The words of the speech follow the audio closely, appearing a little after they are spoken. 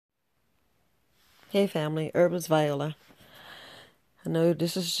Hey family, Urban's Viola. I know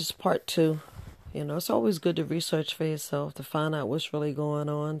this is just part two. It's always good to research for yourself to find out what's really going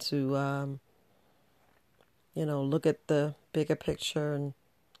on, to, look at the bigger picture and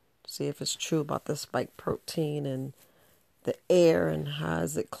see if it's true about the spike protein and the air and how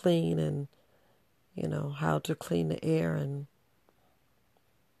is it clean and, how to clean the air. And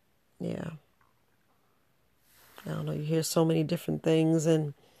yeah, I don't know, you hear so many different things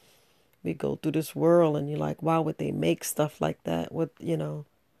and we go through this world and you're like, why would they make stuff like that? Who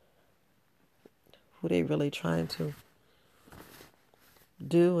they really trying to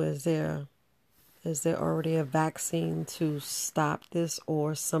do? Is there already a vaccine to stop this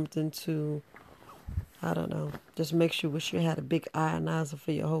or something to, I don't know, just makes you wish you had a big ionizer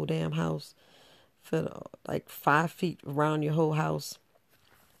for your whole damn house, for like 5 feet around your whole house.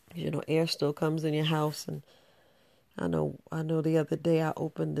 Air still comes in your house. And I know the other day I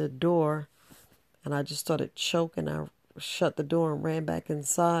opened the door and I just started choking. I shut the door and ran back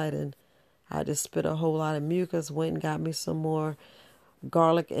inside and I just spit a whole lot of mucus, went and got me some more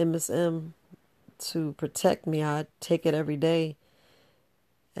garlic MSM to protect me. I take it every day.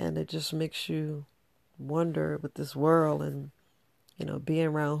 And it just makes you wonder with this world and, being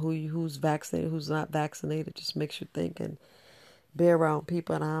around who's vaccinated, who's not vaccinated, just makes you think and be around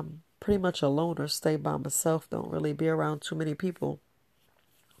people. And I'm pretty much a loner, stay by myself, don't really be around too many people.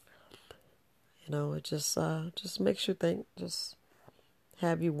 It just makes you think, just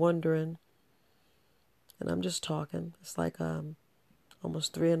have you wondering. And I'm just talking. It's like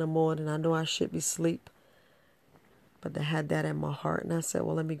almost 3 in the morning. I know I should be asleep, but I had that in my heart. And I said,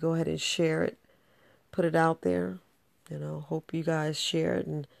 well, let me go ahead and share it, put it out there. Hope you guys share it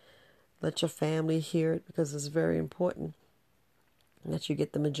and let your family hear it, because it's very important that you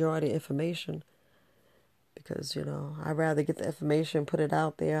get the majority of information. Because, I'd rather get the information, put it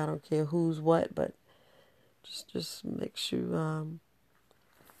out there. I don't care who's what, but just makes you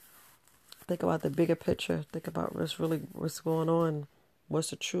think about the bigger picture. Think about what's going on, what's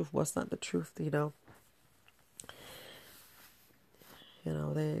the truth, what's not the truth. They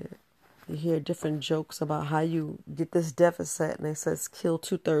you hear different jokes about how you get this deficit, and they says kill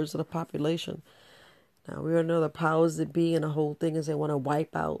 2/3 of the population. Now, we all know the powers that be, and the whole thing is they want to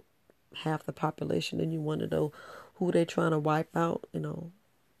wipe out half the population. And you want to know who they're trying to wipe out. Of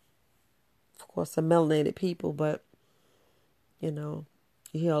course, the melanated people, but, you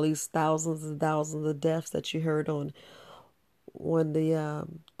hear all these thousands and thousands of deaths that you heard on the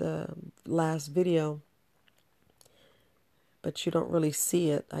last video, but you don't really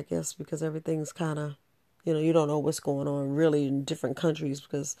see it, I guess, because everything's kind of, you don't know what's going on really in different countries,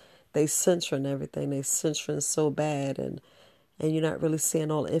 because they censoring everything. They censoring so bad, and you're not really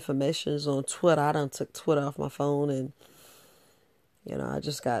seeing all the information is on Twitter. I done took Twitter off my phone, and I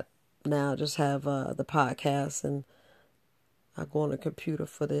just have the podcast, and I go on the computer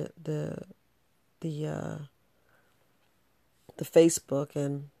for the uh, the Facebook,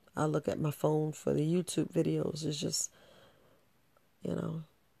 and I look at my phone for the YouTube videos. It's just, you know,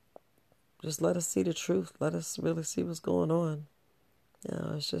 just let us see the truth. Let us really see what's going on.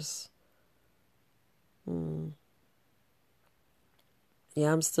 It's just,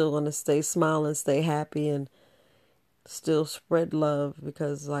 yeah, I'm still going to stay smiling, stay happy, and still spread love,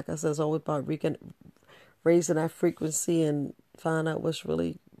 because, like I said, it's always about raising that frequency and find out what's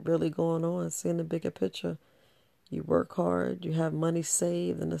really, really going on, seeing the bigger picture. You work hard, you have money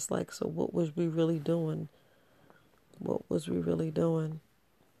saved, and it's like, so what was we really doing? What was we really doing?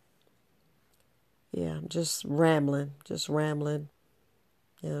 Yeah, I'm just rambling, just rambling.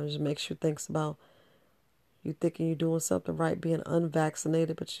 Just makes you think about you thinking you're doing something right, being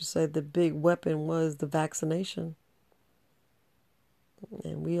unvaccinated, but you say the big weapon was the vaccination.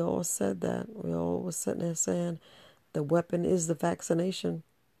 And we all said that. We all was sitting there saying the weapon is the vaccination,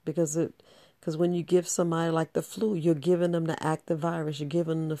 because when you give somebody like the flu, you're giving them the active virus. You're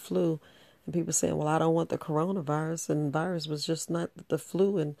giving them the flu. And people saying, well, I don't want the coronavirus. And virus was just not the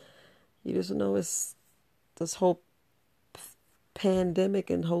flu. And you just know it's this whole pandemic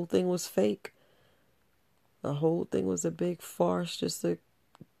and whole thing was fake. The whole thing was a big farce just to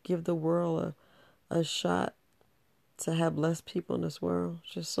give the world a shot to have less people in this world.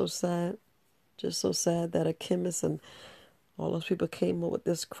 Just so sad. Just so sad that a chemist and all those people came up with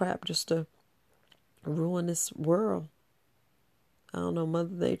this crap just to ruin this world. I don't know.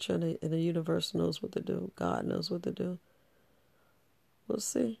 Mother Nature and the universe knows what to do. God knows what to do. We'll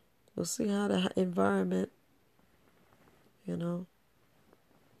see. We'll see how the environment, we'll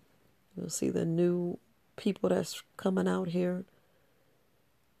see the new people that's coming out here.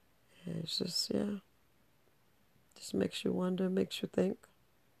 And it's just, yeah. Just makes you wonder, makes you think.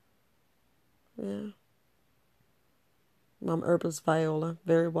 Yeah. I'm Herbalist Viola,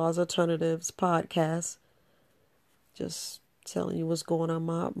 Very Wise Alternatives podcast. Just telling you what's going on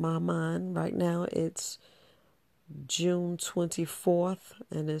my mind right now. It's June 24th,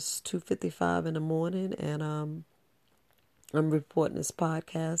 and it's 2:55 in the morning, and I'm reporting this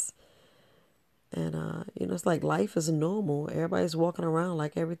podcast. And it's like life is normal. Everybody's walking around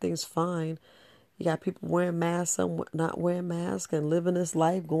like everything's fine. You got people wearing masks, some not wearing masks, and living this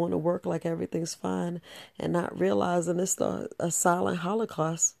life, going to work like everything's fine, and not realizing it's a silent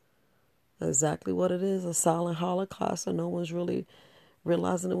Holocaust. Exactly what it is, a silent Holocaust, and no one's really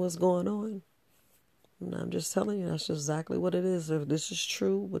realizing what's going on. And I'm just telling you, that's just exactly what it is. If this is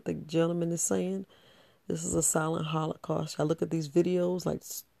true, what the gentleman is saying, this is a silent Holocaust. I look at these videos like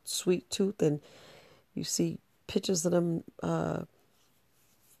Sweet Tooth, and you see pictures of them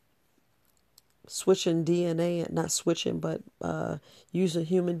switching DNA, not switching, but using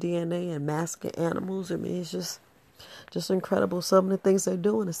human DNA and masking animals. I mean, it's just incredible. Some of the things they're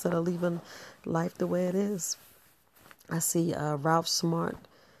doing instead of leaving life the way it is. I see Ralph Smart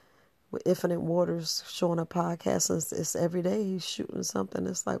with Infinite Waters showing a podcast, and it's every day he's shooting something.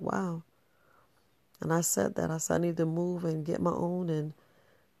 It's like, wow. And I said that. I said I need to move and get my own and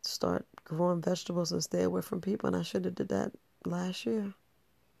start growing vegetables and stay away from people. And I should have did that last year,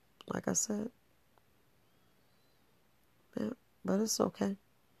 like I said. Yeah, but it's okay.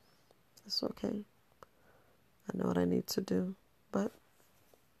 It's okay. I know what I need to do. But,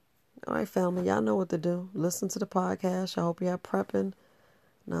 all right, family, y'all know what to do. Listen to the podcast. I hope y'all prepping.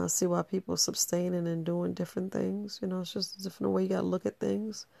 Now I see why people are sustaining and doing different things. It's just a different way you got to look at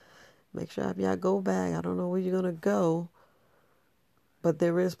things. Make sure y'all go back. I don't know where you're going to go, but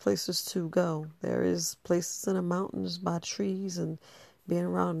there is places to go. There is places in the mountains by trees and being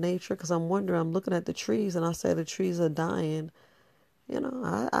around nature. Because I'm looking at the trees, and I say the trees are dying.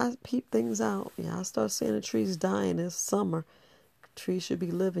 I peep things out. Yeah, I start seeing the trees dying. It's summer. Trees should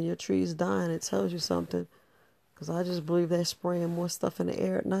be living. Your trees dying. It tells you something. Because I just believe they're spraying more stuff in the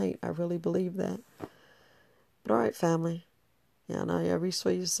air at night. I really believe that. But all right, family. Yeah, now you reach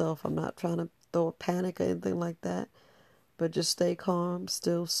for yourself. I'm not trying to throw a panic or anything like that. But just stay calm.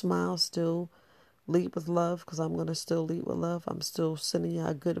 Still smile. Still lead with love. Because I'm going to still lead with love. I'm still sending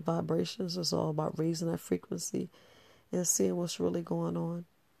y'all good vibrations. It's all about raising that frequency and seeing what's really going on.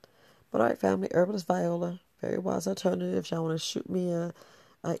 But all right, family. Herbalist Viola. Very Wise Alternatives. Y'all want to shoot me a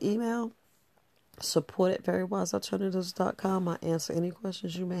email? Support at verywisealternatives.com. I answer any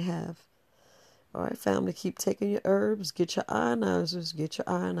questions you may have. All right, family, keep taking your herbs. Get your ionizers. Get your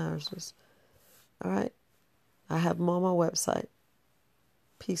ionizers. All right. I have them on my website.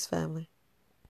 Peace, family.